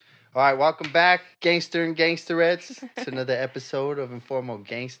All right, welcome back, gangster and gangsterettes, to another episode of Informal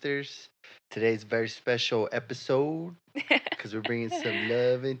Gangsters. Today's a very special episode because we're bringing some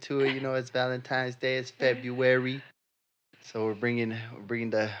love into it. You know, it's Valentine's Day. It's February, so we're bringing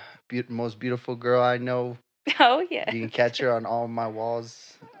the most beautiful girl I know. Oh, yes. You can catch her on all my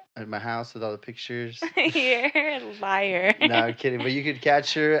walls at my house with all the pictures. You're a liar. No, I'm kidding, but you could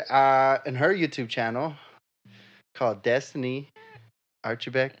catch her in her YouTube channel called Destiny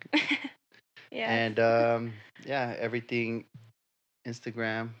Archibek. Yes. And yeah, everything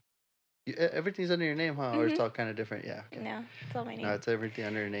Instagram. Everything's under your name, huh? Or it's all kind of different? Yeah. Okay. No, it's all my name. No, it's everything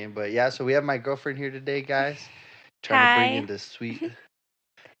under your name. But yeah, so we have my girlfriend here today, guys. Trying to bring in Hi. the sweet,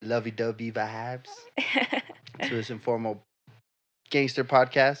 lovey-dovey vibes to this informal gangster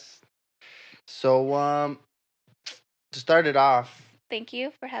podcast. So, to start it off, Thank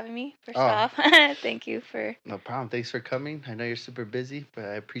you for having me, first Oh. off. Thank you for... no problem. Thanks for coming. I know you're super busy, but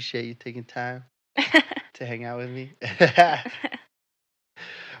I appreciate you taking time to hang out with me.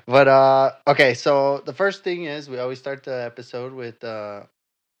 But okay, so the first thing is we always start the episode with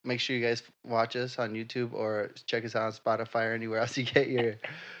make sure you guys watch us on YouTube or check us out on Spotify or anywhere else you get your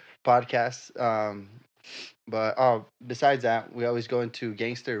podcasts. But besides that, we always go into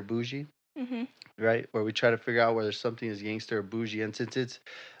gangster or bougie, hmm right? Where we try to figure out whether something is gangster or bougie. And since it's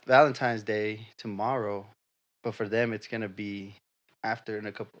Valentine's Day tomorrow, but for them it's gonna be after in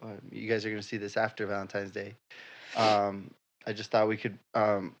a couple. You guys are gonna see this after Valentine's Day. I just thought we could.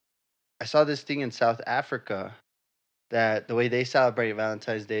 I saw this thing in South Africa that the way they celebrate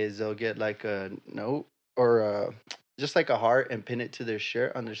Valentine's Day is they'll get like a note or just like a heart and pin it to their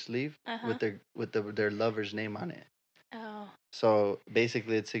shirt on their sleeve Uh-huh. with their lover's name on it. Oh. So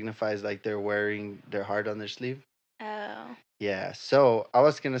basically, it signifies like they're wearing their heart on their sleeve. Oh. Yeah. So I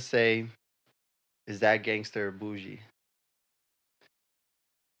was gonna say, is that gangster or bougie?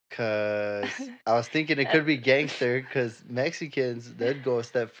 Cause I was thinking it could be gangster. Cause Mexicans they'd go a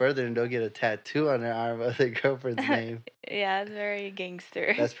step further and they'll get a tattoo on their arm of their girlfriend's name. Yeah, it's very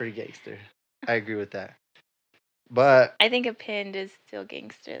gangster. That's pretty gangster. I agree with that. But I think a pinned is still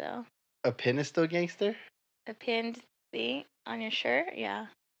gangster, though. a pin is still gangster? A pinned thing on your shirt? Yeah.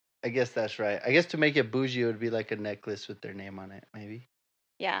 I guess that's right. I guess to make it bougie, it would be like a necklace with their name on it, maybe.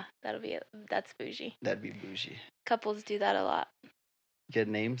 Yeah, that's bougie. That'd be bougie. Couples do that a lot. Get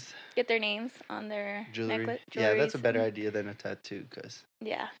names, Get their names on their jewelry. necklace. Yeah, that's a jewelries better and- idea than a tattoo, cause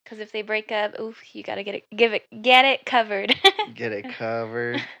Yeah, because if they break up, oof, you gotta get it covered. get it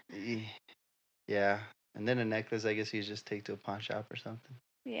covered. Yeah, and then a necklace. I guess you just take to a pawn shop or something.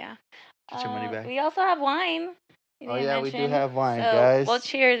 Yeah. Get your money back. We also have wine. You Oh didn't yeah, we do mention. have wine, So, guys. well,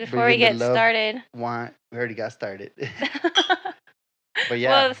 cheers before we Bringing the get love. started. Wine. We already got started. But yeah.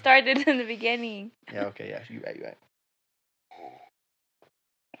 Well, it started in the beginning. Yeah. Okay. Yeah. You right. You right.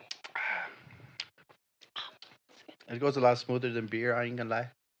 It goes a lot smoother than beer. I ain't gonna lie.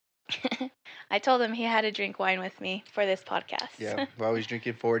 I told him he had to drink wine with me for this podcast. Yeah, we're always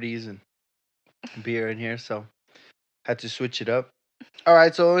drinking 40s and beer in here, so had to switch it up. All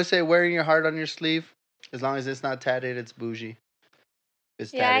right, so I always say wearing your heart on your sleeve, as long as it's not tatted, it's bougie. If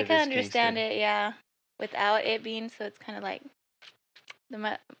it's Yeah, I tatted, can it's understand gangster. it. Yeah, without it being so, it's kind of like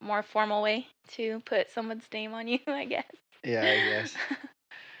the more formal way to put someone's name on you, I guess. Yeah, I guess.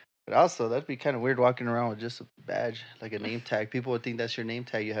 But also, that'd be kind of weird walking around with just a badge, like a name tag. People would think that's your name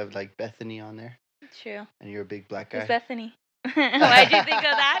tag. You have like Bethany on there, True. and you're a big black Who's guy. Bethany? Why'd you think of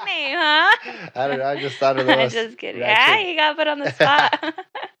that name, huh? I don't know. I just thought of the most Just kidding. ratchet. Yeah, you got put on the spot.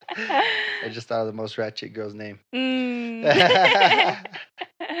 I just thought of the most ratchet girl's name. Mm.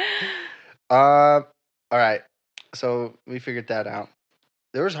 All right. So we figured that out.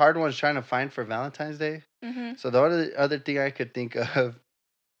 There was hard ones trying to find for Valentine's Day. hmm So the other thing I could think of,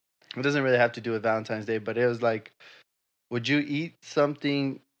 it doesn't really have to do with Valentine's Day, but it was like, would you eat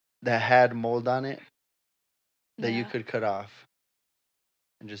something that had mold on it that you No. could cut off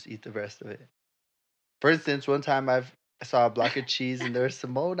and just eat the rest of it? For instance, one time I saw a block of cheese and there was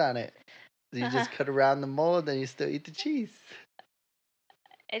some mold on it. So you just cut around the mold and you still eat the cheese.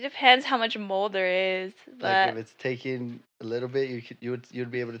 It depends how much mold there is, Like but if it's taking a little bit,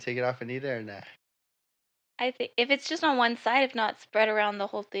 you'd be able to take it off and eat it or not? I think if it's just on one side, if not spread around the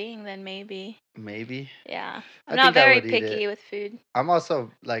whole thing, then maybe. Maybe. Yeah, I I'm not think I very would eat picky it. with food. I'm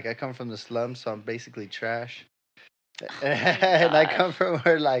also like I come from the slums, so I'm basically trash. my And I gosh. come from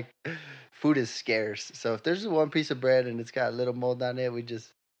where like food is scarce. So if there's one piece of bread and it's got a little mold on it, we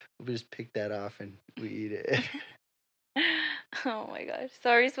just pick that off and we eat it. Oh my gosh! So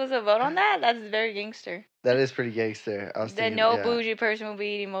are you supposed to vote on that? That's very gangster. That is pretty gangster. I was Then thinking, no yeah. bougie person will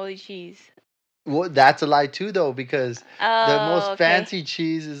be eating moldy cheese. Well, that's a lie too, though, because the most Oh, okay. fancy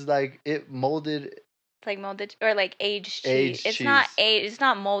cheese is like it molded It's like molded or like aged cheese. aged It's not cheese. aged. It's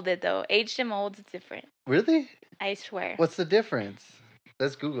not molded though. Aged and molded is different. Really? I swear. What's the difference?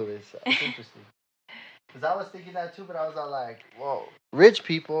 Let's Google this. That's interesting. Because I was thinking that too, but I was all like, whoa. Rich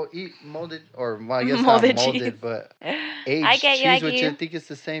people eat molded, or well, I guess not Molded cheese. molded, but I aged get you. I cheese, get which I you. think is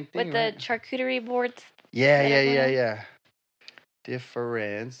the same With thing, the right? charcuterie boards Yeah, that are yeah, going yeah, on. yeah.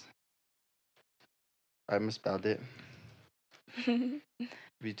 Difference. I misspelled it.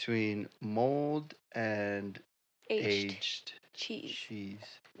 Between mold and Aged aged cheese. cheese.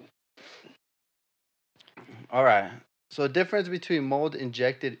 All right. So, difference between mold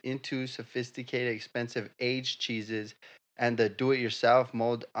injected into sophisticated, expensive aged cheeses and the do-it-yourself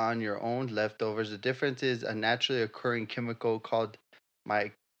mold on your own leftovers. The difference is a naturally occurring chemical called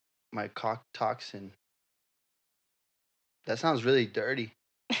my mycotoxin. That sounds really dirty.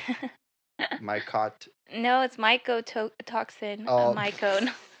 Mycot. No, it's mycotoxin. Oh, Myco. you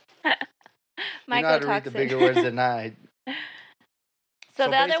know how to read the Mycotoxin. bigger words than I. So So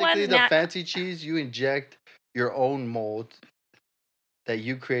the other basically, one's the not. fancy cheese you inject your own mold that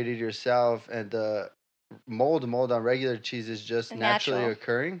you created yourself, and the mold on regular cheese is just naturally Natural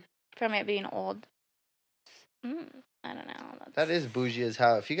occurring. from it being old. I don't know. That That's is bougie as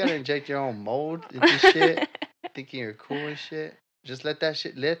hell. If you gotta inject your own mold into shit, thinking you're cool and shit, just let that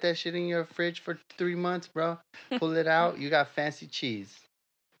shit in your fridge for 3 months, bro. Pull it out, you got fancy cheese.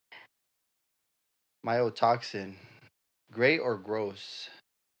 Myotoxin, great or gross?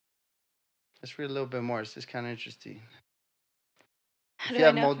 Let's read a little bit more. It's just kind of interesting. How If do you I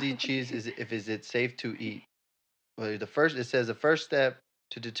have know? moldy cheese, is it safe to eat? Well, it says the first step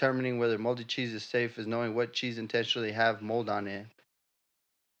to determining whether moldy cheese is safe is knowing what cheese intentionally have mold on it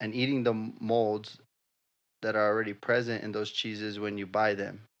and eating the molds that are already present in those cheeses when you buy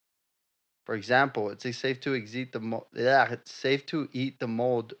them. For example, it's safe to eat the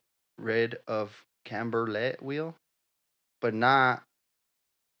mold rid of Camberlet wheel, but not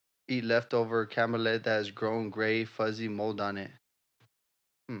eat leftover Camberlet that has grown gray, fuzzy mold on it.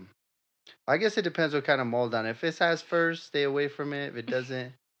 Hmm. I guess it depends what kind of mold on it. If it has furs, stay away from it. If it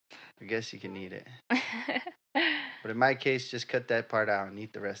doesn't, I guess you can eat it. But in my case, just cut that part out and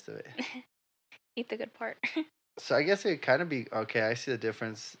eat the rest of it. Eat the good part. So I guess it kind of be okay. I see the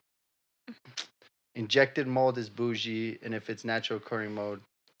difference. Injected mold is bougie, and if it's natural occurring mold,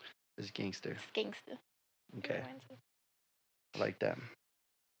 it's gangster. It's gangsta. Okay, I like that.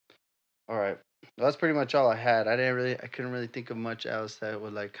 All right, well, that's pretty much all I had. I couldn't really think of much else that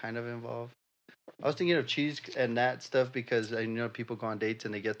would like kind of involve. I was thinking of cheese and that stuff because I know people go on dates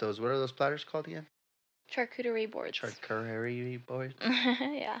and they get those. What are those platters called again? Charcuterie boards. Charcuterie boards.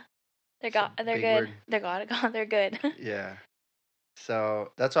 Yeah. It's a They're big good. word. They're good. Yeah.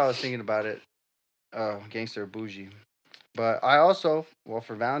 So that's why I was thinking about it. Gangster bougie. But I also, well,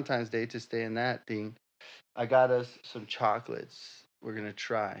 for Valentine's Day to stay in that thing, I got us some chocolates we're gonna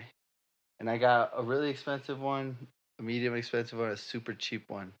try. And I got a really expensive one, a medium expensive one, a super cheap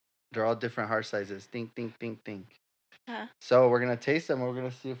one. They're all different heart sizes. Think, think, think, think. So we're gonna taste them. We're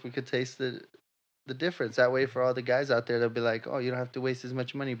gonna see if we could taste the difference. That way, for all the guys out there, they'll be like, "Oh, you don't have to waste as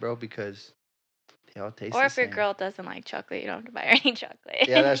much money, bro, because they all taste Or the if your same." girl doesn't like chocolate, you don't have to buy her any chocolate.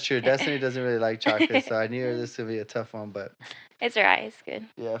 Yeah, that's true. Destiny doesn't really like chocolate, so I knew this would be a tough one. But It's alright. It's good.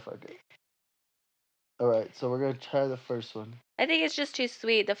 yeah, fuck it. All right, so we're gonna try the first one. I think it's just too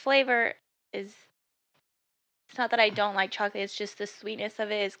sweet. The flavor is. It's not that I don't like chocolate. It's just the sweetness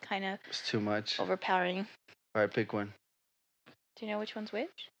of it is kind of It's too much. overpowering. All right, pick one. Do you know which one's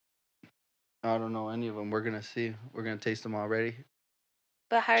which? I don't know any of them. We're gonna see. We're gonna taste them already.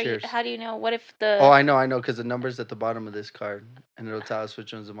 But Cheers. how do you know? What if the? Oh, I know, because the number's at the bottom of this card, and it'll tell us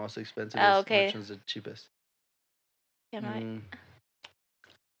which one's the most expensive Oh, and okay. which one's the cheapest. Yeah, Man,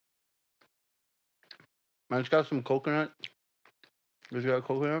 it's got some coconut. It's got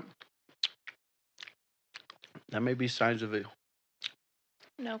coconut. That may be signs of it.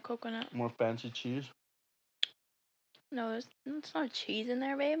 No coconut. More fancy cheese. No, there's no cheese in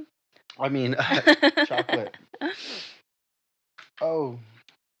there, babe. I mean, chocolate. Oh.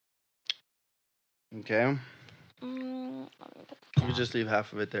 Okay. You just leave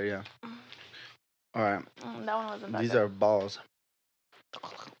half of it there, yeah. All right. That one wasn't that These good. are balls.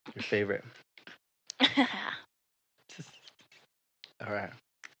 Your favorite. All right.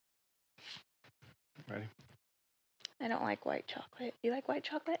 Ready? I don't like white chocolate. You like white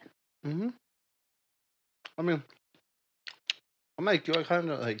chocolate? Mm-hmm. I mean, I'm like, do I kind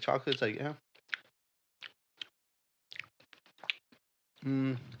of like chocolates? Like, yeah.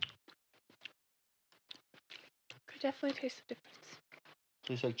 Could definitely taste the difference.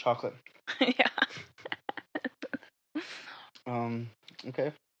 Tastes like chocolate. Yeah.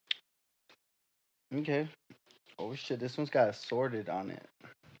 Okay. Okay. Oh shit, this one's got assorted on it.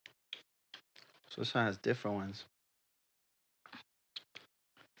 So this one has different ones.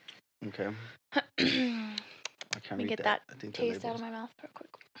 Okay. I can't Let me read get that. that I think the taste out labels. of my mouth real quick.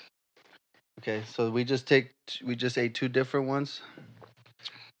 Okay, so we just ate two different ones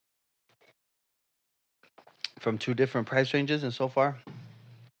from two different price ranges, and so far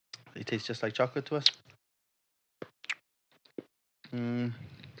they taste just like chocolate to us. Mm.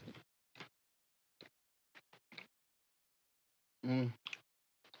 Mm.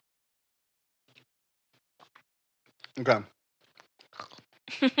 Okay.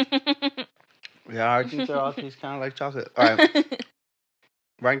 Yeah, I think they all taste kind of like chocolate. All right.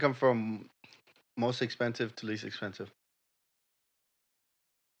 Rank them from most expensive to least expensive.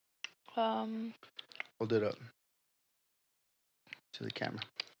 Hold it up to the camera.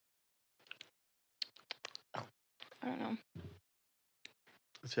 I don't know.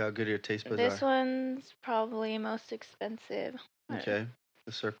 Let's see how good your taste buds This are. one's probably most expensive. Okay.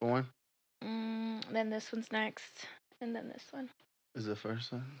 The circle one Then this one's next, and then this one, is the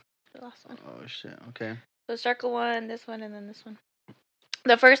first one. the last one. Oh shit. Okay. So circle one, this one, and then this one.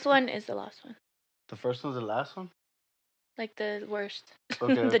 The first one is the last one. The first one's the last one. Like the worst.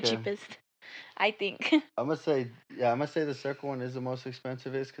 Okay. The Okay. cheapest. I think. I'm gonna say the circle one is the most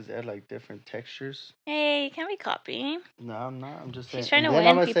expensive, is because they had like different textures. Hey, you can't be copying. No, I'm not. I'm just She's saying. trying And to then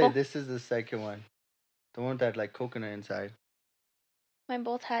I'm win, gonna say people. this is the second one, the one that had like coconut inside. Mine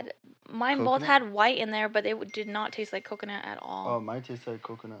both had Coconut? white in there, but it did not taste like coconut at all. Oh, mine tastes like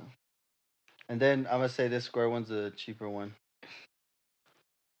coconut. And then I'm gonna say this square one's the cheaper one.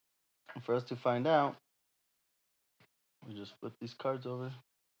 And for us to find out, we just flip these cards over.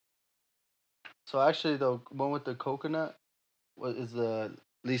 So actually, the one with the coconut is the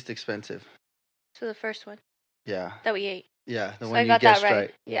least expensive. So the first one Yeah. that we ate. Yeah, the So one I you got that guessed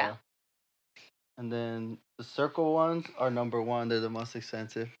right. Yeah. And then the circle ones are number one. They're the most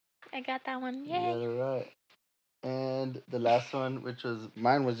expensive. I got that one. You got Yay. it right. And the last one, which was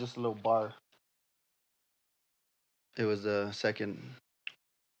mine, was just a little bar. It was the second.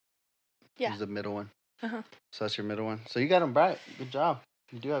 It Yeah. was the middle one. Uh-huh. So that's your middle one. So you got them right. Good job.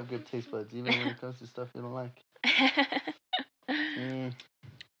 You do have good taste buds, even when it comes to stuff you don't like.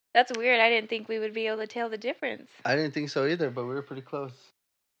 That's weird. I didn't think we would be able to tell the difference. I didn't think so either, but we were pretty close.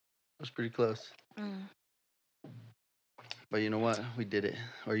 It was pretty close. But you know what? We did it.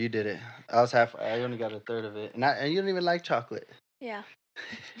 Or you did it. I only got a third of it. And you don't even like chocolate. Yeah.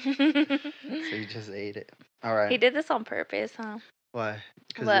 So you just ate it. All right. He did this on purpose, huh? Why?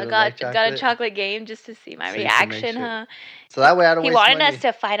 Because Well, got a chocolate game just to see my So you can make reaction, sure. huh? So that way I don't He waste wanted money. us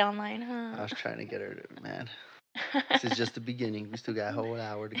to fight online, huh? I was trying to get her to, man. This is just the beginning. We still got a whole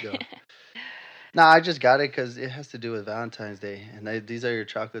hour to go. No, I just got it because it has to do with Valentine's Day. And these are your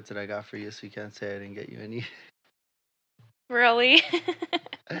chocolates that I got for you, so you can't say I didn't get you any. Really?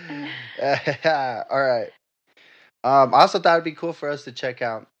 All right. I also thought it'd be cool for us to check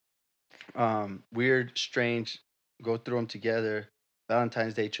out weird, strange, go through them together,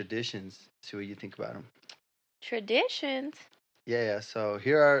 Valentine's Day traditions. See what you think about them. Traditions? Yeah. So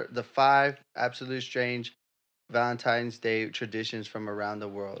here are the 5 absolute strange Valentine's Day traditions from around the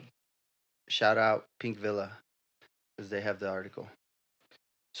world. Shout out Pink Villa because they have the article.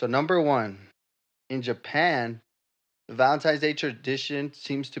 So number 1, in Japan, the Valentine's Day tradition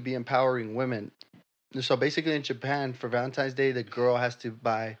seems to be empowering women. So basically, in Japan, for Valentine's Day, the girl has to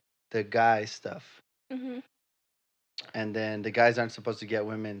buy the guy stuff, and then the guys aren't supposed to get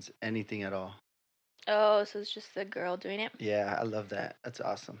women's anything at all. Oh, so it's just the girl doing it? Yeah, I love that. That's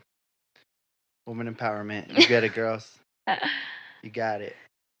awesome. Woman empowerment. You get it, girls. You got it.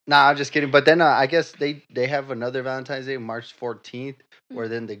 Nah, I'm just kidding. But then I guess they have another Valentine's Day, March 14th, where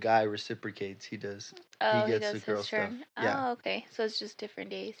then the guy reciprocates. He does. Oh, he he gets does the girl his turn. stuff. Yeah. Oh, okay. So it's just different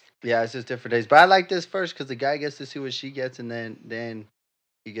days. Yeah, it's just different days. But I like this first because the guy gets to see what she gets, and then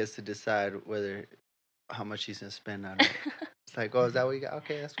he gets to decide how much he's gonna spend on it. It's like, oh, is that what you got?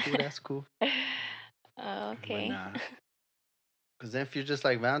 Okay, that's cool. That's cool. Oh, okay. Because then if you're just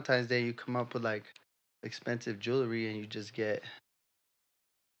like Valentine's Day, you come up with like expensive jewelry and you just get,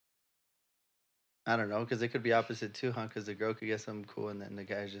 I don't know, because it could be opposite too, huh? Because the girl could get something cool and then the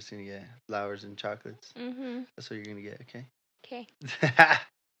guy's just gonna get flowers and chocolates. That's what you're gonna get, okay? Okay.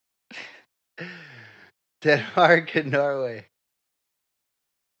 Denmark and Norway.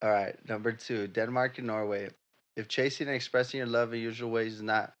 All right, number 2, Denmark and Norway. If chasing and expressing your love in usual ways is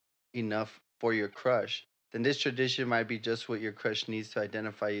not enough for your crush, then this tradition might be just what your crush needs to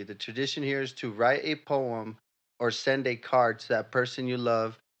identify you. The tradition here is to write a poem or send a card to that person you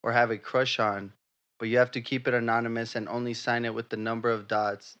love or have a crush on, but you have to keep it anonymous and only sign it with the number of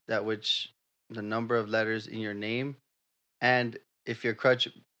dots, that which the number of letters in your name. And if your crush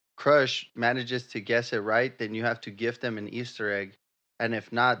manages to guess it right, then you have to gift them an Easter egg. And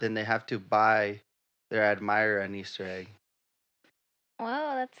if not, then they have to buy their admirer an Easter egg.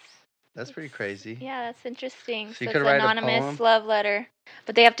 Wow, That's pretty crazy. Yeah, that's interesting. So So you it's could an write a anonymous poem. love letter,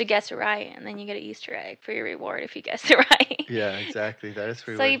 but they have to guess it right, and then you get an Easter egg for your reward if you guess it right. Yeah, exactly. That is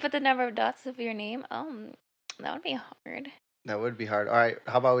pretty So weird. you put the number of dots of your name. That would be hard. That would be hard. All right,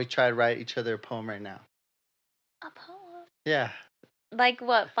 how about we try to write each other a poem right now? A poem. Yeah. Like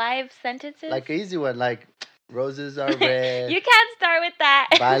what? 5 sentences? Like an easy one, like roses are red, You can't start with that.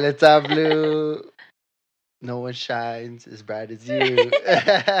 violets are blue, no one shines as bright as you.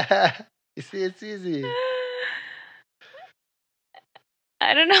 You see, it's easy.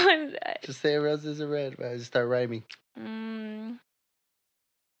 I don't know. Just say roses are red, but I just start rhyming.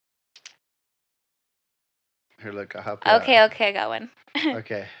 Here, look, I'll help you Okay, out. I got one.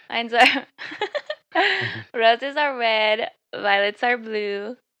 Okay. Mine's are roses are red, violets are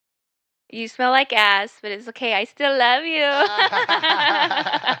blue. You smell like ass, but it's okay. I still love you.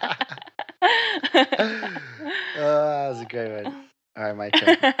 Oh, that was a great one. All right, my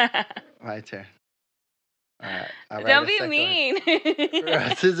turn. My turn. All right. I'll write Don't a be second mean. one.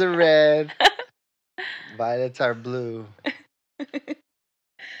 Roses are red, violets are blue.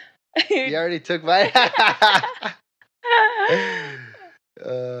 You already took my.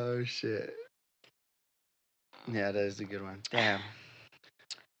 Oh shit. Yeah, that is a good one. Damn.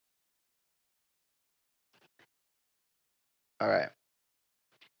 All right.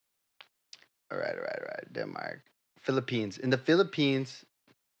 Denmark. Philippines. In the Philippines,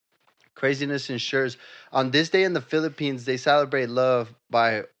 craziness ensures. On this day in the Philippines, they celebrate love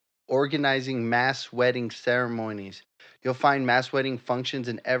by organizing mass wedding ceremonies. You'll find mass wedding functions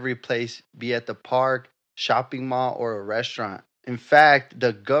in every place, be at the park, shopping mall, or a restaurant. In fact,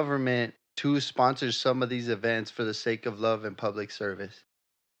 the government too sponsors some of these events for the sake of love and public service.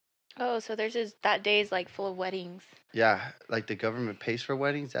 Oh, so there's just that day is like full of weddings. Yeah, like the government pays for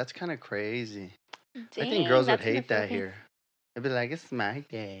weddings. That's kind of crazy. Dang, I think girls would that's in the hate that Philippines. here. They'd be like, "It's my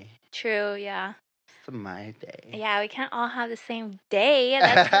day. True, yeah. It's my day." Yeah, we can't all have the same day.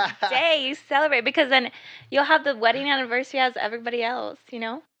 That's the day you celebrate, because then you'll have the wedding anniversary as everybody else, you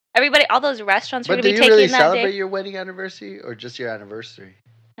know? Everybody, all those restaurants are But going do to be you taking really that celebrate day. your wedding anniversary or just your anniversary?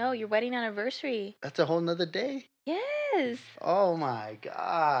 No, your wedding anniversary. That's a whole nother day. Yes. Oh my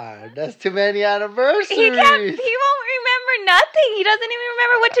god, that's too many anniversaries. He won't remember nothing. He doesn't even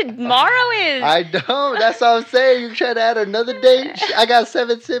remember what tomorrow is. I don't. That's what I'm saying. You're trying to add another day. I got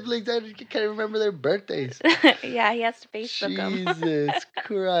 7 siblings. I can't remember their birthdays. Yeah, he has to Facebook them. Jesus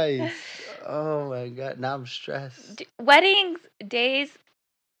Christ. Oh my god. Now I'm stressed. Weddings days.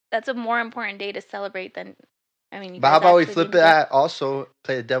 That's a more important day to celebrate than. I mean, you But guys how about we actually flip did it at also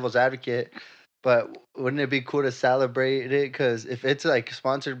play the devil's advocate? But wouldn't it be cool to celebrate it? Because if it's like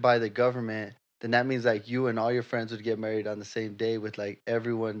sponsored by the government, then that means like you and all your friends would get married on the same day with like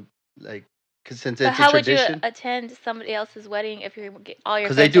everyone, like, cause since But it's a how would you tradition. attend somebody else's wedding if you're all your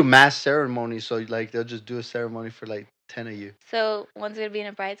Because they friends do are- mass ceremonies, so like they'll just do a ceremony for like 10 of you. So one's gonna be in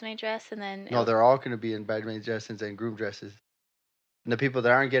a bridesmaid dress, and then No, they're all gonna be in bridesmaid dresses and groom dresses. And the people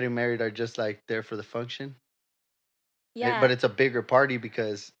that aren't getting married are just like there for the function. yeah. But it's a bigger party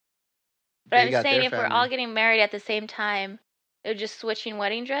because. But they I'm got saying their if we're family. all getting married at the same time, they're just switching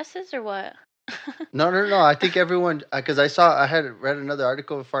wedding dresses or what? No. I think everyone, because I had read another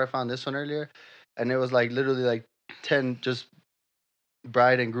article before I found this one earlier, and it was like literally like 10 just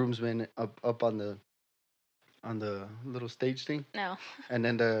bride and groomsmen up on the little stage thing, No. and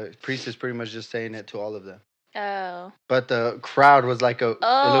then the priest is pretty much just saying it to all of them. Oh. But the crowd was like it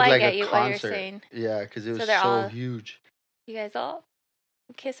Oh, looked I like get a you. What you're concert. saying. Yeah, because it was So they're so all- huge. You guys all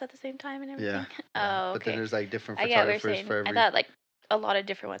kiss at the same time and everything. Yeah. Oh, But then okay. there's like different I get what you're photographers saying. for every. I thought like a lot of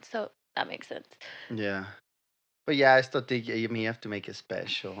different ones, so that makes sense. Yeah. But yeah, I still think you have to make it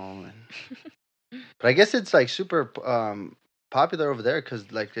special. But I guess it's like super popular over there because,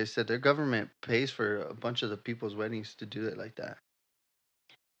 like I said, their government pays for a bunch of the people's weddings to do it like that,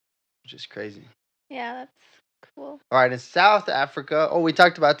 which is crazy. Yeah, that's cool. All right, in South Africa, we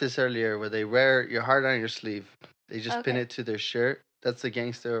talked about this earlier, where they wear your heart on your sleeve. They just pin Okay. it to their shirt. That's the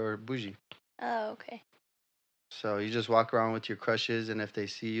gangster or bougie. Oh, okay. So you just walk around with your crushes, and if they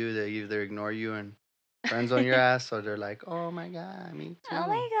see you, they either ignore you and friends on your ass, or they're like, "Oh my god, me too." Oh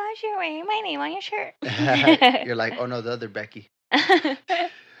my gosh, you're wearing my name on your shirt. You're like, "Oh no, the other Becky."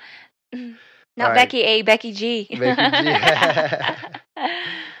 Not right. Becky A, Becky G. Becky G.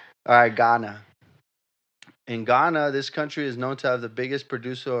 All right, Ghana. In Ghana, this country is known to have the biggest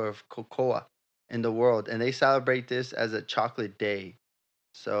producer of cocoa in the world, and they celebrate this as a chocolate day.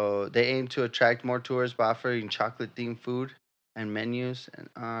 So they aim to attract more tourists by offering chocolate-themed food and menus,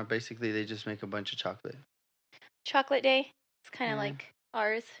 and basically they just make a bunch of chocolate. Chocolate Day. It's kind of Yeah. like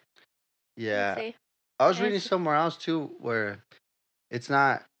ours. I'd Yeah, say. I was reading It's- somewhere else too where it's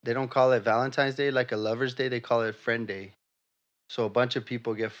not. They don't call it Valentine's Day like a Lover's Day. They call it Friend Day. So a bunch of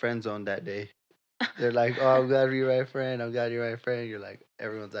people get friend zoned that day. They're like, "Oh, I'm glad you're my friend. I'm glad you're my friend." You're like,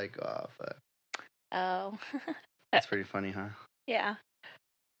 everyone's like, "Oh, fuck." Oh. That's pretty funny, huh? Yeah.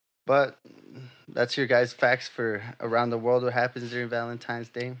 But that's your guys' facts for around the world. What happens during Valentine's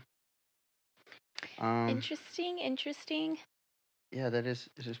Day? Interesting. Yeah, it is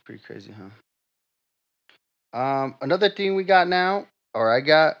pretty crazy, huh? Another thing we got now, or I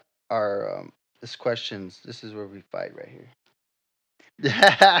got, are this questions. This is where we fight right here.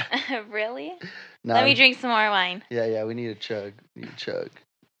 Really? No, Let me drink some more wine. Yeah, we need a chug.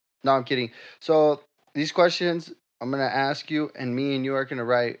 No, I'm kidding. So these questions I'm gonna ask you, and me and you are gonna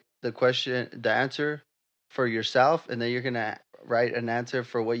write the answer for yourself, and then you're gonna write an answer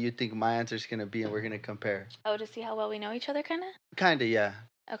for what you think my answer is gonna be, and we're gonna compare. Oh, to see how well we know each other, kind of? Kinda, yeah.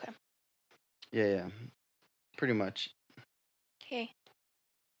 Okay. Yeah. Pretty much. Okay.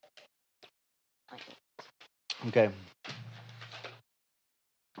 Okay.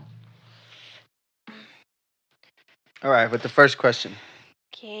 All right, with the first question.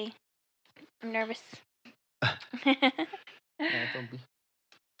 Okay. I'm nervous. Don't be.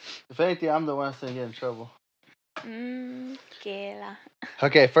 If anything, I'm the one that's gonna get in trouble.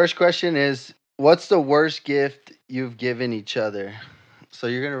 Okay, first question is, what's the worst gift you've given each other? So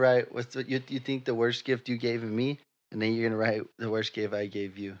you're gonna write you think the worst gift you gave me, and then you're gonna write the worst gift I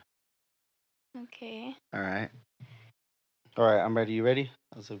gave you. Okay. All right. All right, I'm ready. You ready?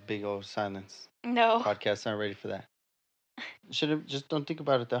 That was a big old silence. No. Podcast not ready for that. Just don't think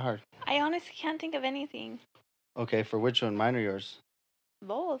about it that hard. I honestly can't think of anything. Okay, for which one? Mine or yours?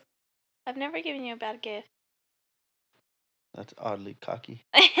 Both. I've never given you a bad gift. That's oddly cocky.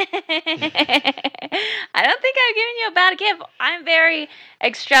 I don't think I've given you a bad gift. I'm very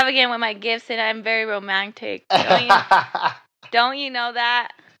extravagant with my gifts, and I'm very romantic. Don't you know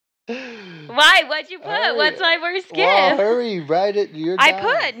that? Why? What'd you put? Hurry. What's my worst gift? Well, hurry, write it. I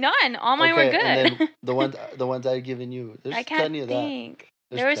put none. All mine were good. And then the ones I've given you. There's I can't plenty of that. think.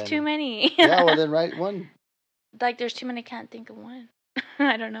 There was too many. Yeah, well then write one. Like there's too many. I can't think of one.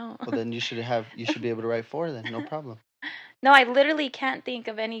 I don't know. Well then you should be able to write 4 then. No problem. No, I literally can't think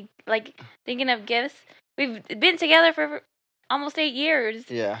of any. Like thinking of gifts. We've been together for almost 8 years.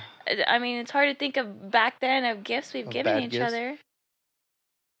 Yeah. I mean, it's hard to think of back then of gifts we've given each other.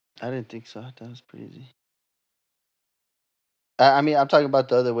 I didn't think so. That was pretty easy. I mean, I'm talking about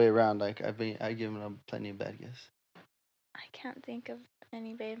the other way around. Like I've given them plenty of bad gifts. I can't think of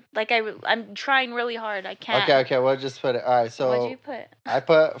any, babe. Like I'm trying really hard. I can't. Okay. Well, just put it. All right. So what'd you put? I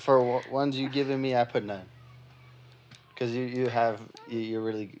put for ones you given me. I put none. Because you're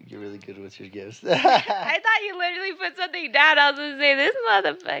really good with your gifts. I thought you literally put something down. I was gonna say this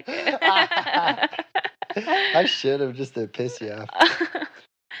motherfucker. I should have, just to piss you off.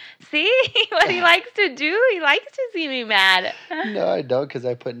 See what he likes to do? He likes to see me mad. No, I don't, because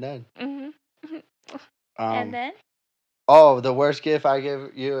I put none. Mm-hmm. And then? Oh, the worst gift I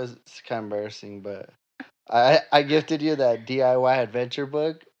gave you is kind of embarrassing, but I gifted you that DIY adventure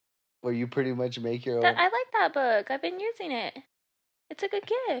book where you pretty much make your own. I like that book. I've been using it. It's a good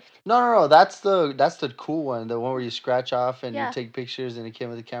gift. No. That's the cool one. The one where you scratch off and Yeah. you take pictures and it came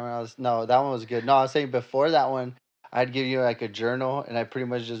with the camera. No, that one was good. No, I was saying before that one, I'd give you like a journal, and I pretty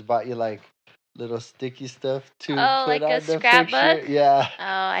much just bought you like little sticky stuff to put like on a the scrapbook? picture. Yeah. Oh,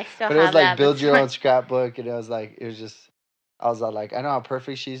 I still But have it was like that. build your own scrapbook, and it was just. I was all like, I know how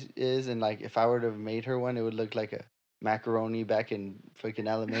perfect she is, and like if I were to have made her one, it would look like a macaroni back in freaking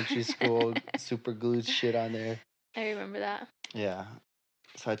elementary school, super glued shit on there. I remember that. Yeah.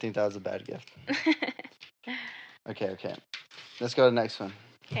 So I think that was a bad gift. Okay. Let's go to the next one.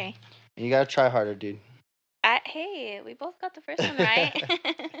 Okay. And you gotta try harder, dude. Hey, we both got the first one right.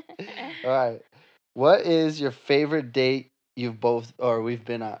 All right. What is your favorite date we've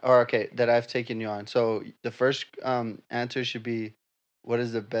been on, or okay, that I've taken you on? So the first answer should be, what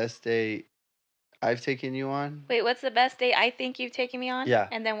is the best date I've taken you on? Wait, what's the best date I think you've taken me on? Yeah.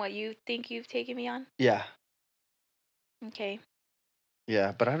 And then what you think you've taken me on? Yeah. Okay.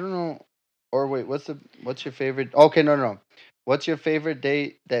 Yeah, but I don't know. Or wait, what's your favorite? Okay, no. What's your favorite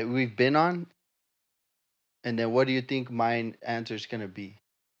date that we've been on? And then what do you think my answer is gonna be?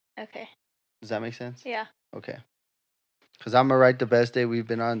 Okay. Does that make sense? Yeah. Okay. Because I'm gonna write the best date we've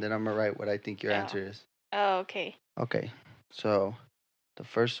been on, then I'm gonna write what I think your answer is. Oh, okay. Okay. So the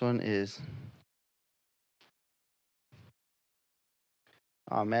first one is.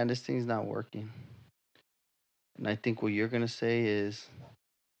 Oh man, this thing's not working. And I think what you're gonna say is.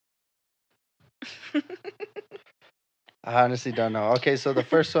 I honestly don't know. Okay, so the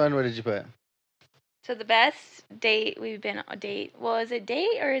first one, what did you put? So the best date we've been on a date. Well, is it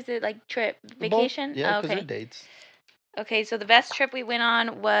date or is it like trip, Both. vacation? Yeah, Oh, because they're okay. dates. Okay, so the best trip we went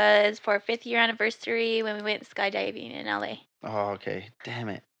on was for our 5th year anniversary when we went skydiving in LA. Oh, okay. Damn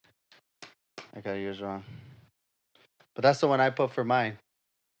it. I got yours wrong. But that's the one I put for mine.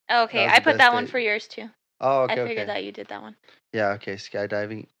 Okay, was I the put best that one date. for yours too. Oh, I okay, figured okay. that you did that one. Yeah, okay,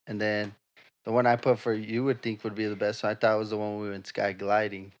 skydiving. And then the one I put for you would think would be the best. So I thought it was the one we went sky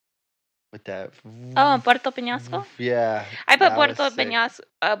gliding with that. Oh, in Puerto Peñasco? Yeah. I put that was Puerto sick.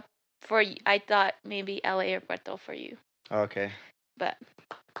 Peñasco for I thought maybe LA or Puerto for you, Okay. but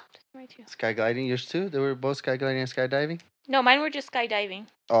my two. Sky gliding, yours too? They were both sky gliding and skydiving? No, mine were just skydiving.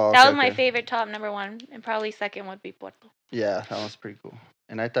 Oh, okay. That was my okay. favorite top number one, and probably second would be Puerto. Yeah, that was pretty cool.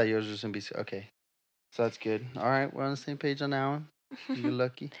 And I thought yours was going to be. Okay. So that's good. All right, we're on the same page on that one. You're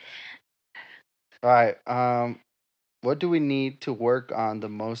lucky. All right. What do we need to work on the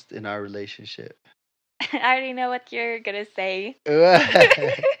most in our relationship? I already know what you're gonna say.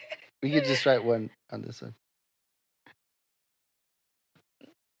 We could just write one on this one.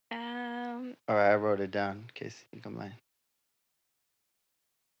 All right, I wrote it down in case you think I'm lying.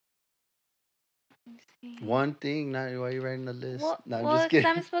 One thing, not why you writing the list. Well, no, I'm well, just because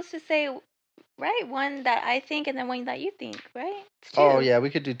kidding. I'm supposed to say, right, one that I think and then one that you think, right? It's two. Oh yeah, we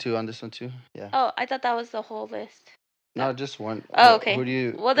could do two on this one too. Yeah. Oh, I thought that was the whole list. No, just one. Oh, okay. Who do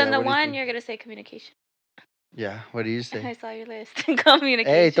you? Well, then yeah, the what do you one think? you're gonna say communication. Yeah. What do you I say? saw your list. Communication.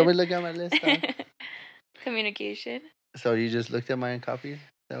 Hey, don't be looking at my list. Huh? Communication. So you just looked at mine and copied? Is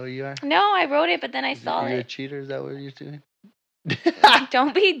that what you are? No, I wrote it, but then I saw You're a it. cheater? Is that what you're doing?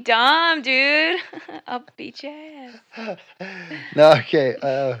 Don't be dumb, dude. I'll beat your ass. No, okay.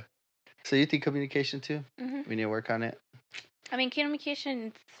 So you think communication too? Mhm. We need to work on it. I mean, communication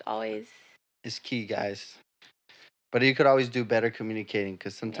is always. It's key, guys. But you could always do better communicating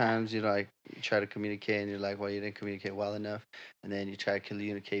because sometimes you try to communicate and you're like, well, you didn't communicate well enough, and then you try to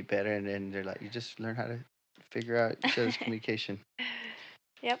communicate better, and then they're like, you just learn how to figure out each other's communication.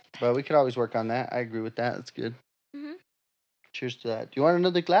 Yep. But we could always work on that. I agree with that. That's good. Mhm. Cheers to that. Do you want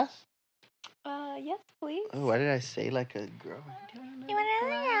another glass? Yes, please. Oh, why did I say like a girl? You want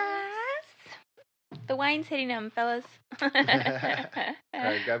another glass? The wine's hitting them, fellas. All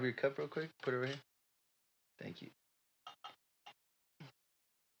right, grab your cup real quick. Put it right here. Thank you.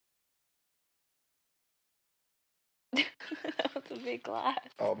 That was a big glass.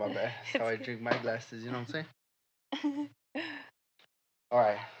 Oh, my bad. That's how I drink my glasses. You know what I'm saying? All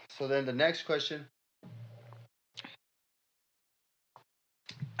right. So then the next question.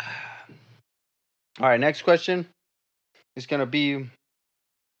 All right, next question is going to be,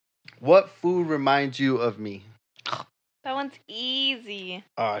 what food reminds you of me? That one's easy.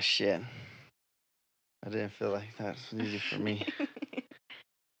 Oh, shit. I didn't feel like that's easy for me.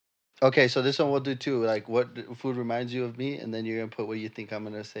 Okay, so this one we'll do too. Like, what food reminds you of me? And then you're going to put what you think I'm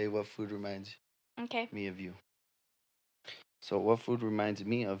going to say, what food reminds me of you. So, what food reminds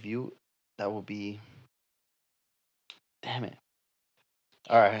me of you? That will be. Damn it.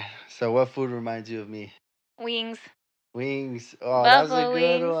 All right. So, what food reminds you of me? Wings. Wings. Oh, Buffalo that's a good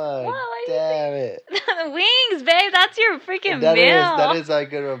wings. one. What? Damn it. Wings, babe. That's your freaking That meal. is a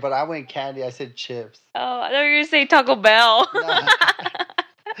good one. But I went candy. I said chips. Oh, I thought you were gonna say Taco Bell.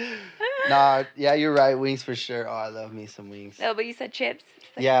 Nah, yeah, you're right. Wings for sure. Oh, I love me some wings. No, but you said chips.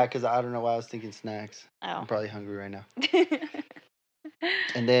 Yeah, because I don't know why I was thinking snacks. Oh. I'm probably hungry right now.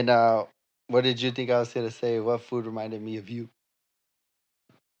 And then, what did you think I was going to say? What food reminded me of you?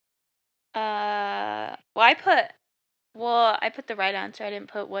 Well, I put the right answer. I didn't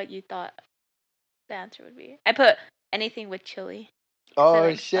put what you thought the answer would be. I put anything with chili. Oh,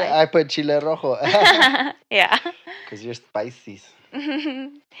 like shit. spice. I put chile rojo. Yeah. Because you're spicy.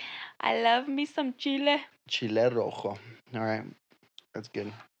 I love me some chile. Chile rojo. All right. That's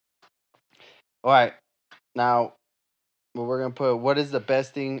good. All right. Now, what we're going to put, what is the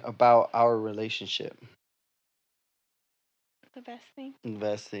best thing about our relationship? The best thing? The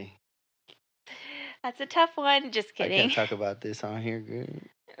best thing. That's a tough one. Just kidding. I can't talk about this on here, good.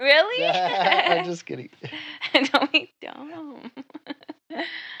 Really? I'm just kidding. Don't be dumb.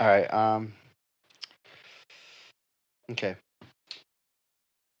 All right. Okay.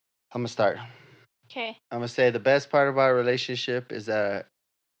 I'm gonna start. Okay. I'm gonna say the best part about our relationship is that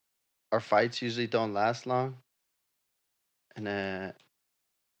our fights usually don't last long. And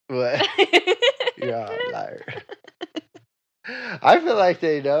what? You're a liar. I feel like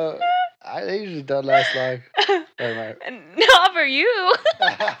they know. They usually don't last long. Not for you. It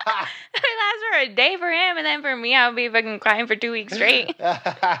lasts for a day for him, and then for me, I'll be fucking crying for 2 weeks straight.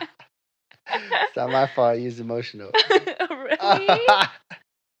 It's not my fault. He's emotional. Really?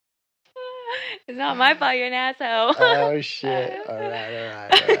 It's not my fault. You're an asshole. Oh shit! All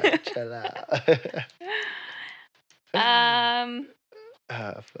right. Chill out.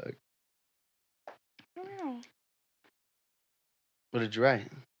 Fuck. What did you write?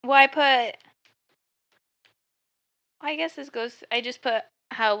 Well, I guess this goes. I just put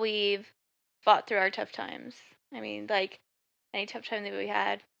how we've fought through our tough times. I mean, like any tough time that we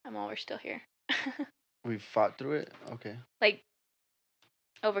had, we're still here. We fought through it. Okay. Like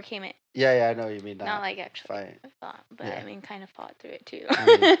overcame it. Yeah, I know what you mean. Not like actually fight. Fought, but Yeah. I mean, kind of fought through it too. I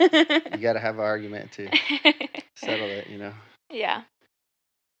mean, you gotta have an argument to settle it, you know. Yeah.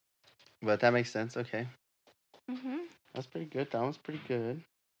 But that makes sense. Okay. Mhm. That's pretty good. That one's pretty good.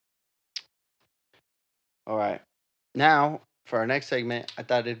 All right. Now, for our next segment, I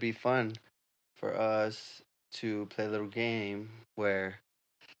thought it'd be fun for us to play a little game where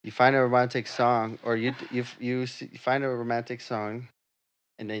you find a romantic song, or you find a romantic song,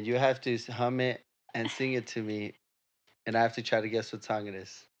 and then you have to hum it and sing it to me, and I have to try to guess what song it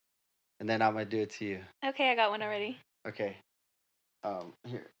is, and then I'm gonna do it to you. Okay, I got one already. Okay.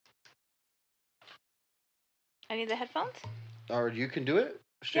 Here. I need the headphones. Or you can do it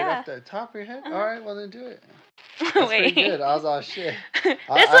straight off the top of your head. Uh-huh. All right, well then do it. That's pretty good. I was all shit. This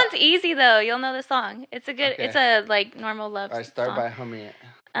one's easy though. You'll know the song. It's a good. Okay. It's a like normal love. All right, start song. by humming it.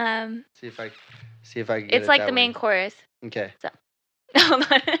 See if I can get it's it like that the main way. chorus. Okay. So, hold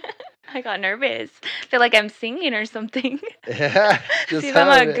on. I got nervous. I feel like I'm singing or something. Yeah. Just see if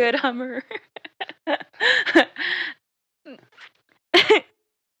I'm a good hummer. I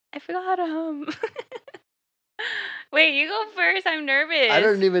forgot how to hum. Wait, you go first. I'm nervous. I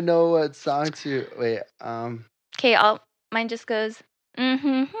don't even know what song to. Wait. Okay, mine just goes.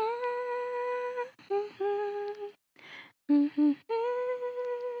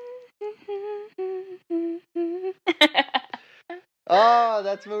 Oh,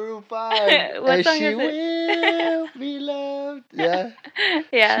 that's Maroon 5. What and song she is will be loved. Yeah.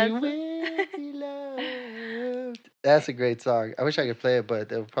 Yeah. She will be loved. That's a great song. I wish I could play it, but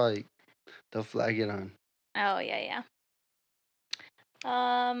they'll flag it on. Oh yeah.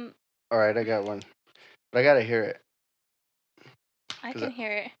 All right, I got one, but I gotta hear it. I can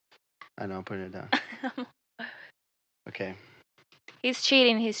hear it. I know. I'm putting it down. Okay. He's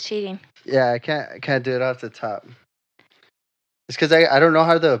cheating. Yeah, I can't do it off the top. It's because I don't know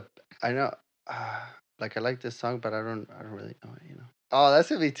how I know like I like this song, but I don't really know it. You know. Oh, that's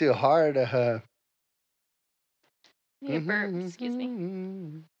gonna be too hard. You burp. Excuse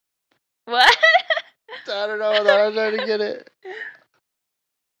me. What? I don't know. I was trying to get it.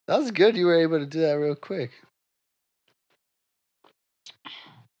 That was good. You were able to do that real quick.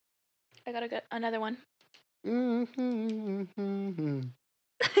 I gotta get another one. I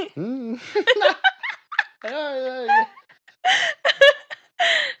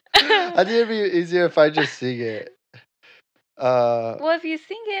think it'd be easier if I just sing it. Well, if you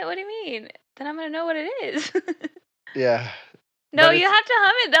sing it, what do you mean? Then I'm gonna know what it is. Yeah. No, you have to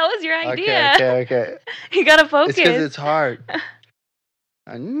hum it. That was your idea. Okay. You gotta focus. It's because it's hard.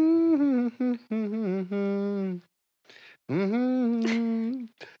 I don't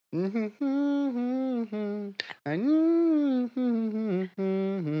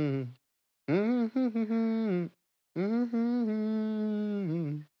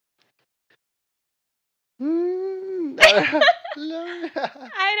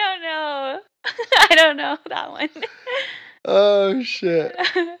know. I don't know that one. Oh shit.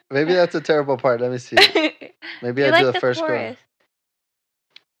 Maybe that's a terrible part. Let me see. Maybe I do the first chorus.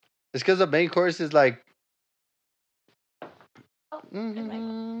 It's because the main chorus is like. Oh,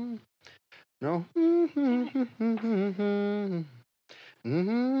 no.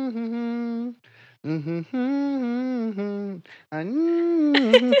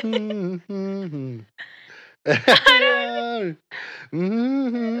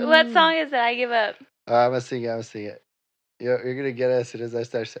 What song is it? I give up. I'm gonna sing it. You're gonna get it as soon as I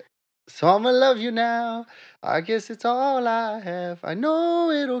start saying. So I'm gonna love you now. I guess it's all I have. I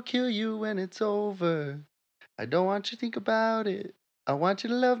know it'll kill you when it's over. I don't want you to think about it. I want you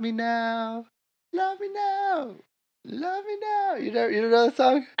to love me now. Love me now. Love me now. You know the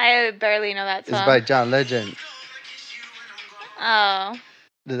song? I barely know that song. It's by John Legend. Oh.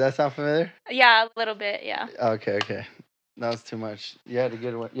 Does that sound familiar? Yeah, a little bit, yeah. Okay. That was too much. You had a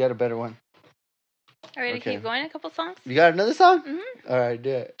good one. You had a better one. Are we gonna Okay. keep going? A couple songs? You got another song? Mm-hmm. All right, do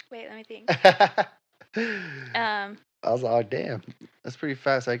it. Wait, let me think. I was like, oh, damn. That's pretty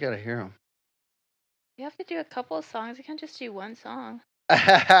fast. I gotta hear him. You have to do a couple of songs. You can't just do one song.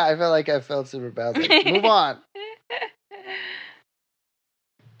 I felt like I felt super bad. Like, move on.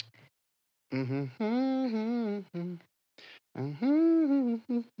 Wait,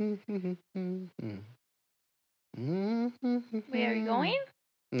 are you going?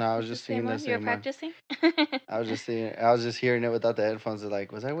 No, I was It's just the singing the one? You're same one. practicing? I was just hearing it without the headphones.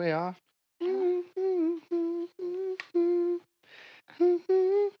 Like, was I way off?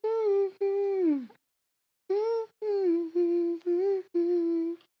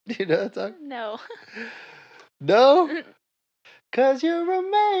 Do you know that song? No. No? Cause you're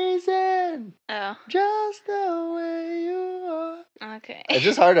amazing. Oh. Just the way you are. Okay. It's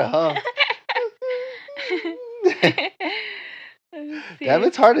just hard to hum. Damn,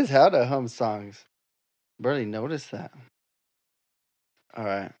 it's hard as hell to hum songs. Barely noticed that. All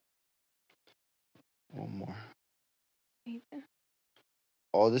right. One more.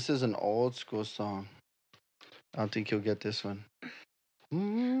 Oh, this is an old school song. I don't think you'll get this one.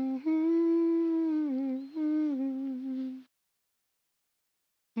 No.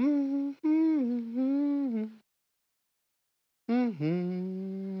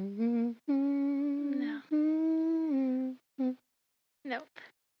 Nope.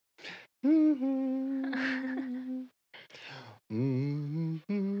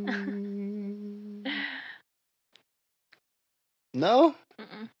 No?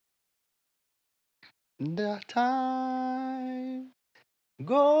 Mm-mm. The time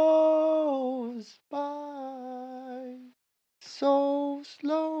goes by so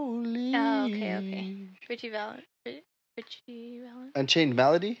slowly. Oh, okay. Richie Valens. Richie Valens. Unchained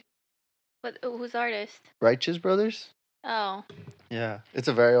Melody? What? Who's artist? Righteous Brothers? Oh. Yeah, it's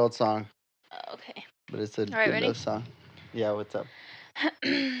a very old song, Oh, okay. but it's a All right, good ready? love song. Yeah, what's up? Do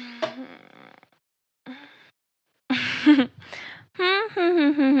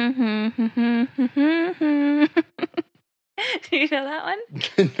you know that one?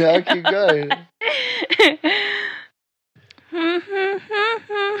 No, keep going.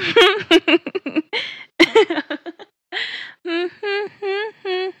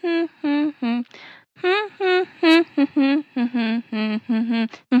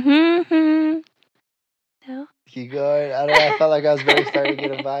 No? Keep going. I don't know. I felt like I was really starting to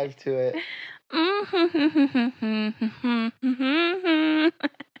get a vibe to it.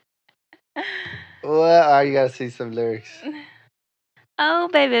 What? Oh, you gotta see some lyrics. Oh,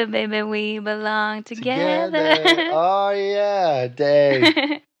 baby, baby, we belong together. Oh, yeah.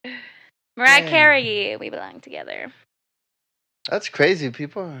 Dang. Mariah Dang. Carey, we belong together. That's crazy.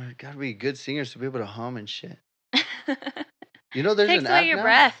 People gotta be good singers to be able to hum and shit. You know, there's Takes an away app your now.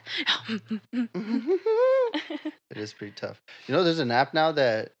 breath. It is pretty tough. You know, there's an app now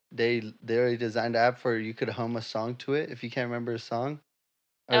that they already designed an app for you could hum a song to it if you can't remember a song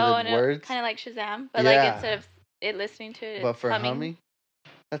or the words. Kind of like Shazam, but like instead of it listening to it, but for humming. humming,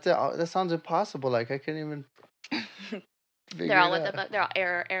 that sounds impossible. Like I couldn't even. They're all what the fuck? They're all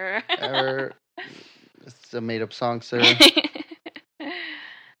error. Error. It's a made up song, sir.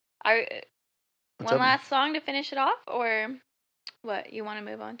 One last song to finish it off, or what? You want to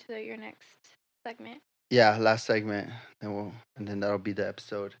move on to your next segment? Yeah, last segment, and then that'll be the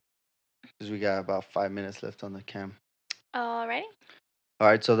episode because we got about 5 minutes left on the cam. Alrighty. All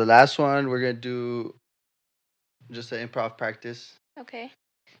right, so the last one we're gonna do just an improv practice. Okay.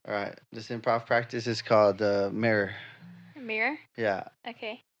 All right, this improv practice is called mirror. Mirror. Yeah.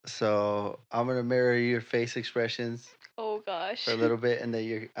 Okay. So I'm gonna mirror your face expressions. Oh gosh. For a little bit, and then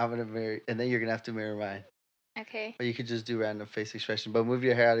you're gonna have to mirror mine. Okay. But you could just do random face expression, but move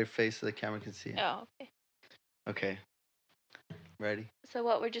your hair out of your face so the camera can see it. Oh, okay. Okay. Ready? So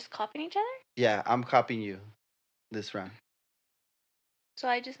what? We're just copying each other? Yeah, I'm copying you this round. So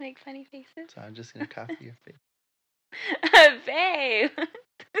I just make funny faces? So I'm just gonna copy your face. Babe.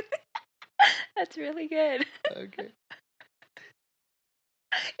 That's really good. Okay.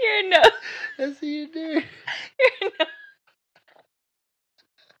 Your nose. That's what you do.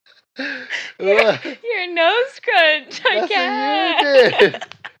 Your nose crunch. I can't. What you did.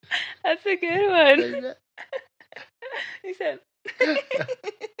 That's a good one. He said.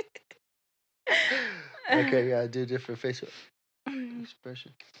 Okay, yeah, do different facial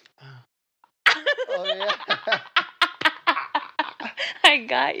expression. Oh yeah. I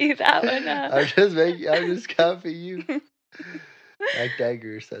got you that one. I'm just copying you. Like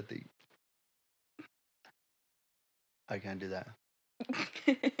dagger or something. I can't do that.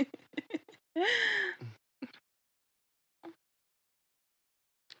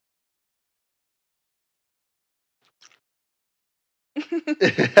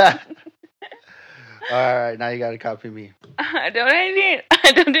 All right, now you gotta copy me. I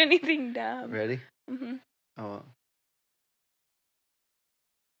don't do anything dumb. Ready? Mm-hmm. Oh.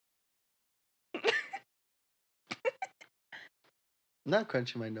 Not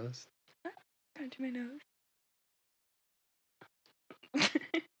crunching my nose. Crunch my nose.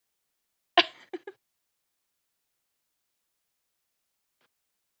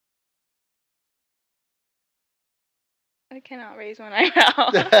 I cannot raise one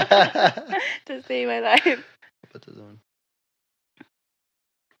eyebrow to save my life. Put this on.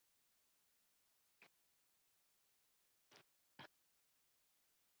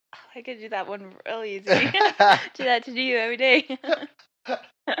 I could do that one real easy. Do that to you every day.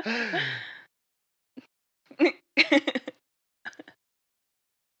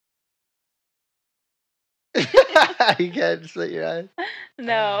 You can't slit your eyes.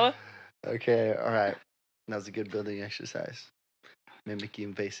 No. Okay, all right. That was a good building exercise.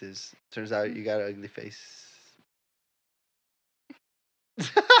 Mimicking faces. Turns out you got an ugly face.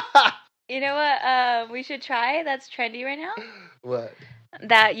 You know what we should try that's trendy right now? What?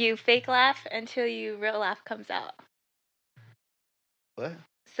 That you fake laugh until your real laugh comes out. What?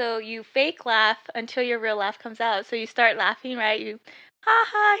 So you fake laugh until your real laugh comes out. So you start laughing, right? You ha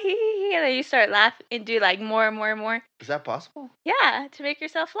ha hee hee hee, and then you start laughing and do like more and more and more. Is that possible? Yeah, to make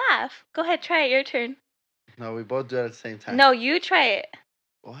yourself laugh. Go ahead, try it. Your turn. No, we both do it at the same time. No, you try it.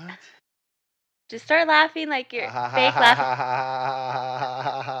 What? Just start laughing like you're fake laughing.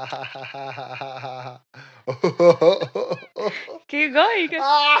 Keep going. You can...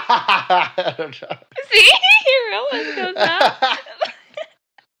 I don't know. See, your real one goes out.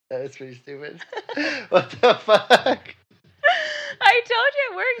 That's pretty stupid. What the fuck? I told you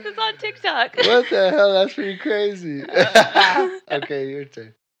it works. It's on TikTok. What the hell? That's pretty crazy. Okay, your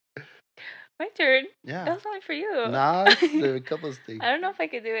turn. My turn. Yeah. That was only for you. Nah, there are a couple of things. I don't know if I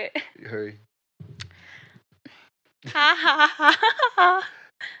could do it. Hurry. Ha ha ha ha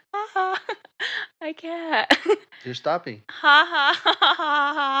ha ha. I can't. You're stopping. Ha ha ha ha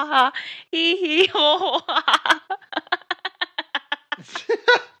ha ha. Hee hee ho ho.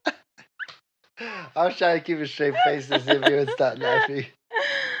 I was trying to keep a straight face to see if you would stop laughing.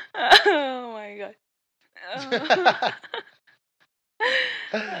 Oh my god.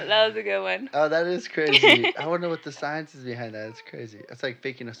 That was a good one. Oh, that is crazy. I wonder what the science is behind that. It's crazy. It's like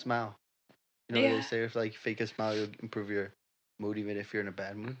faking a smile. You know what they say? If like fake a smile, you'll improve your mood even if you're in a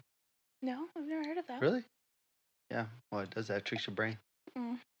bad mood. No, I've never heard of that. Really? Yeah. Well, it does that. It tricks your brain.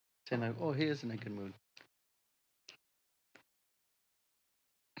 Mm. Saying like, oh, he is in a good mood.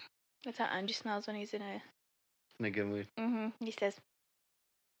 That's how Angie smells when he's in a good mood. He says,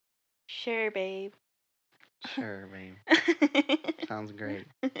 "Sure, babe." Sure, babe. Sounds great.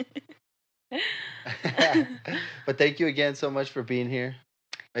 But thank you again so much for being here.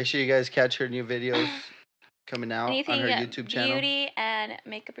 Make sure you guys catch her new videos coming out Anything on her YouTube channel. Beauty and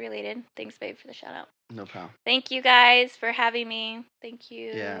makeup related. Thanks, babe, for the shout out. No problem. Thank you guys for having me. Thank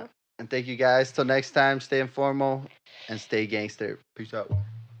you. Yeah. And thank you guys. Till next time, stay informal and stay gangster. Peace out.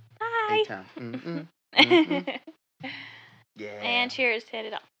 Bye. A-town. Yeah. And cheers. Hand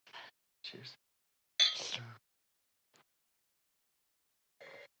it off. Cheers.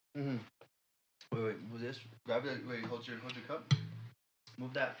 Wait, move this. Grab that. Wait, hold your cup.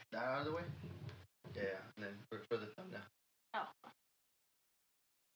 Move that out of the way. Yeah, and then for the thumbnail.